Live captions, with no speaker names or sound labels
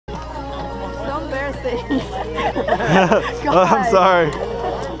embarrassing. Oh, I'm sorry.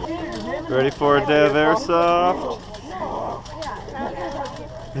 Ready for a day of airsoft?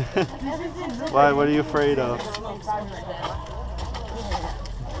 Why? What are you afraid of?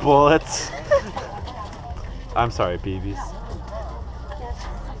 Bullets. I'm sorry, BBs.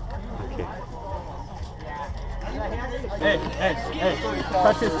 Okay. Hey,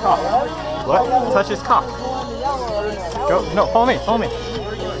 touch his cock. What? Touch his cock. Go, no, follow me.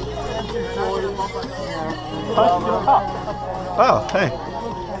 Touch your cock. Oh, hey.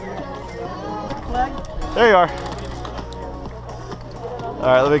 There you are.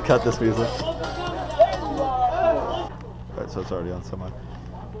 Alright, let me cut this music. Alright, so it's already on semi.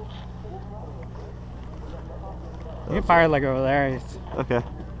 You can fire like over there. Okay.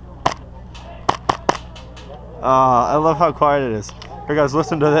 I love how quiet it is. Here guys,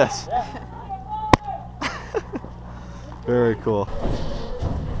 listen to this. Very cool.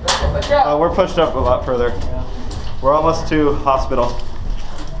 We're pushed up a lot further. We're almost to hospital.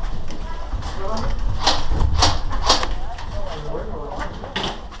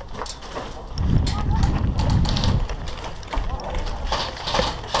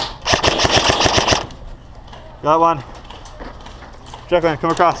 Got one. Jacqueline,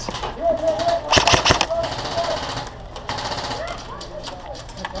 come across.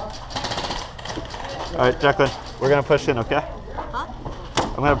 All right, Jacqueline, we're gonna push in, okay? Huh?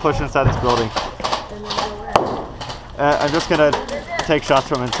 I'm gonna push inside this building. I'm just gonna take shots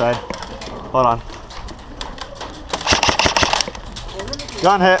from inside. Hold on.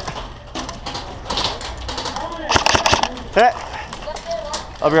 Gun hit. Hit.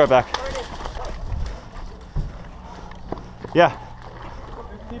 I'll be right back. Yeah.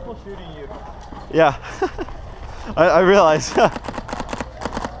 There's people shooting you. Yeah. I realize.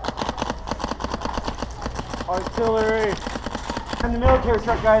 Artillery. And the military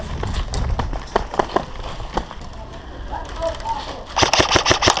truck, guys.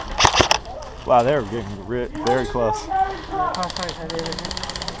 Wow, they were getting very close.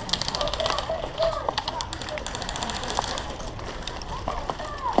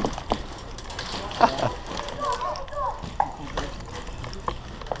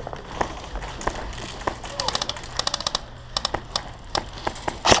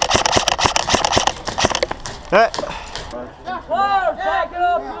 Hey.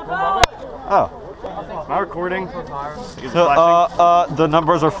 Oh. Am I recording? The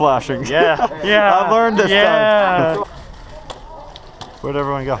numbers are flashing. Yeah. I learned this time. Where'd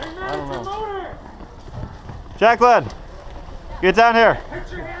everyone go? I don't know. Jacqueline, get down here. Hit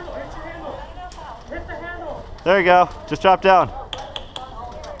your handle, hit your handle. Hit the handle. There you go. Just drop down.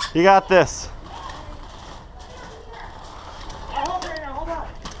 You got this. Hold right now, hold on.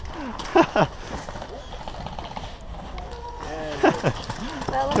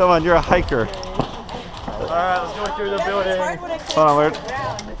 Come on, you're a hiker. Alright, let's go through the building. Hold on, where'd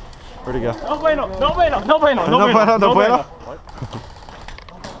he go? No bueno, no bueno, no bueno, No bueno, no bueno.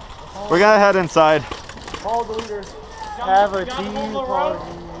 We're gonna head inside. All the leaders have a team party.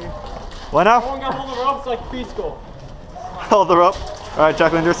 What now? Someone gotta hold the ropes like preschool. Hold the rope. All right,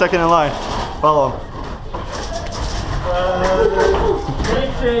 Jacqueline, you're second in line. Follow him.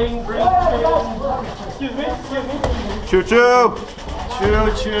 Breaching. Excuse me. Choo choo.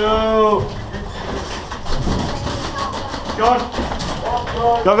 Choo choo. Go.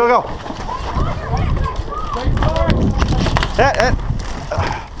 Hit.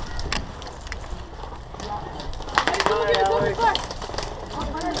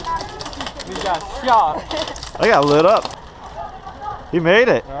 We got shot. I got lit up. He made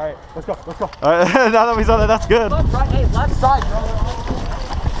it. All right, let's go. All right, now that we saw that, that's good. Left, right, hey, left side.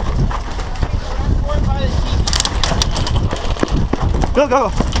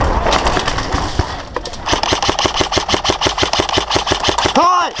 Go.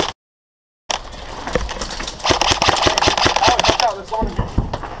 Hi.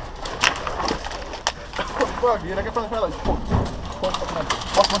 Bro, dude, I can find the like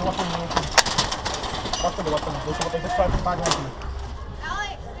watch the weapon. Look what they just tried to find one.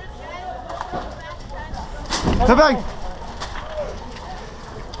 Come back.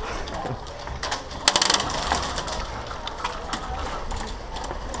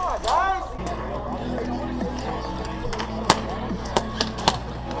 Come on, guys.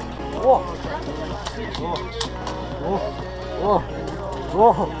 Oh.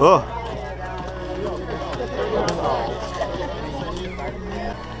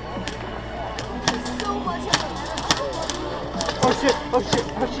 Oh shit.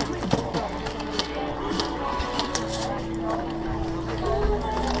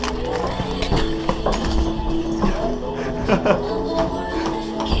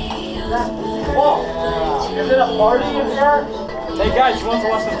 Oh. a party in here? Hey guys, who wants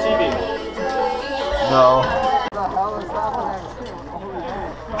to watch some TV? No. What the hell is happening?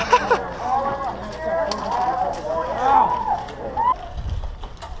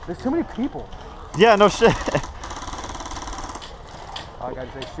 There's too many people. Yeah, no shit. Oh, I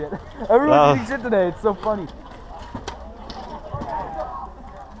gotta say shit. Everyone's eating shit today. It's so funny.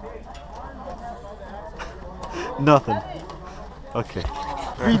 Nothing. Okay.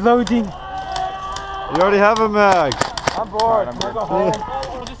 Reloading. You already have a mag. I'm bored. I'm gonna go home.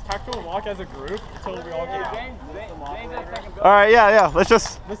 We'll just tactical walk as a group until we all get out. All right, yeah. Let's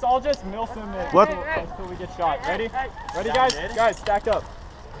just. Let's all just mill some it What? until we get shot. Ready? Ready, guys? Guys, stack up.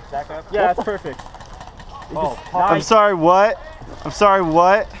 Stack up? Yeah, that's perfect. Oh, I'm sorry. What? I'm sorry.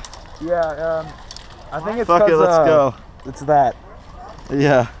 What? Yeah. I think it's Fuck it. Let's go. It's that.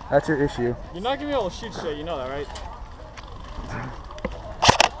 Yeah. That's your issue. You're not gonna be able to shoot shit, you know that, right?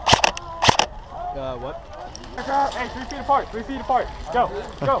 What? Hey, 3 feet apart, 3 feet apart. Go.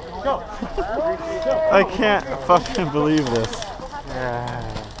 Go. I can't fucking believe this.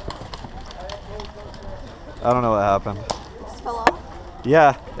 I don't know what happened. Just fell off?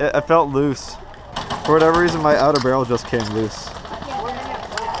 Yeah, it felt loose. For whatever reason, my outer barrel just came loose.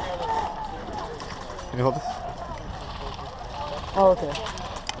 Can you hold this? Oh, okay.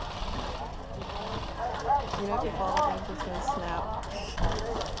 You know if you fall off, it's gonna snap.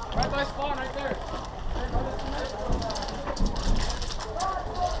 Right by spawn, right there.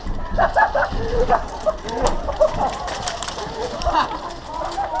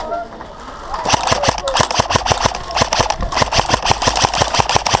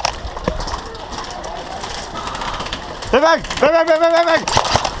 Bang!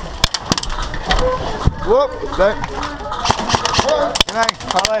 Whoop! Bang!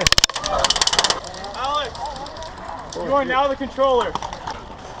 Parlay! Alex, you are now the controller.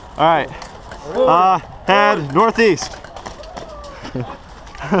 All right. Head northeast.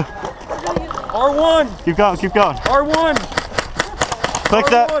 R1. Keep going. R1. Click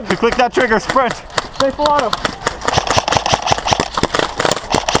that. You click that trigger. Sprint. Stay full auto.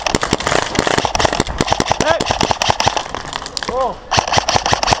 Hey. Oh.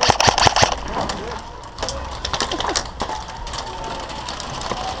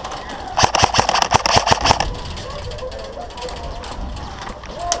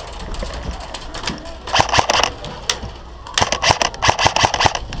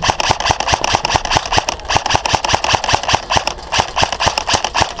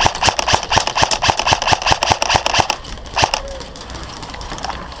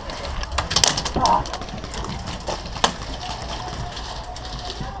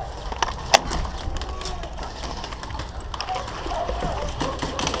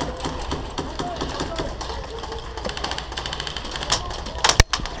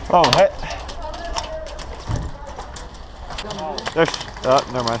 Oh, hey. There's.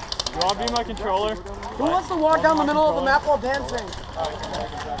 Never mind. You want to be my controller? Who wants to walk down the middle of the map while dancing?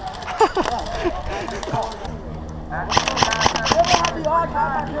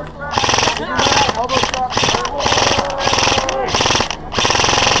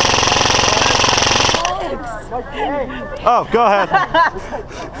 Oh, go ahead.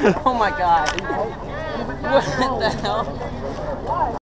 Oh my god. What the hell?